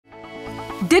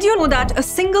Did you know that a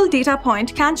single data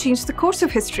point can change the course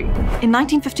of history? In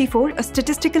 1954, a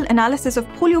statistical analysis of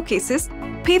polio cases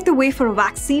paved the way for a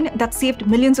vaccine that saved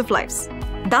millions of lives.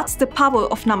 That's the power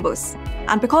of numbers.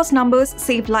 And because numbers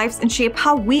save lives and shape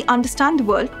how we understand the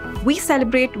world, we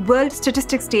celebrate World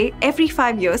Statistics Day every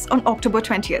 5 years on October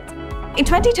 20th. In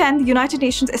 2010, the United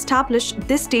Nations established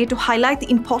this day to highlight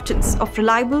the importance of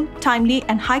reliable, timely,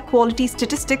 and high-quality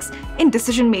statistics in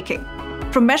decision-making.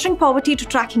 From measuring poverty to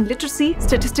tracking literacy,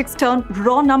 statistics turn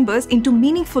raw numbers into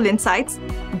meaningful insights,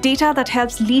 data that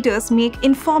helps leaders make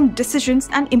informed decisions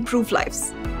and improve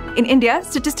lives. In India,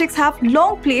 statistics have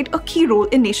long played a key role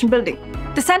in nation building.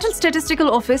 The Central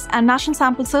Statistical Office and National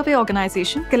Sample Survey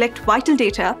Organization collect vital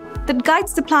data that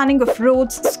guides the planning of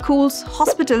roads, schools,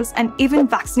 hospitals, and even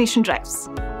vaccination drives.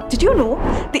 Did you know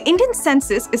the Indian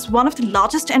census is one of the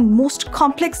largest and most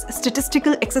complex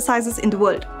statistical exercises in the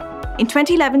world? In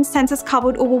 2011, census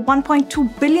covered over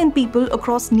 1.2 billion people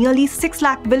across nearly 6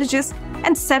 lakh villages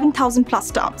and 7,000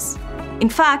 plus towns. In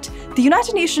fact, the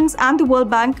United Nations and the World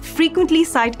Bank frequently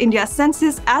cite India's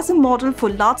census as a model for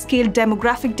large-scale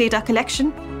demographic data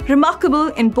collection, remarkable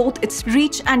in both its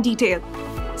reach and detail.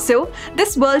 So,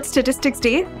 this World Statistics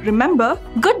Day, remember,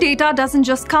 good data doesn't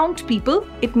just count people,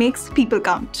 it makes people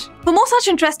count. For more such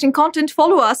interesting content,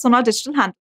 follow us on our digital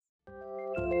handle.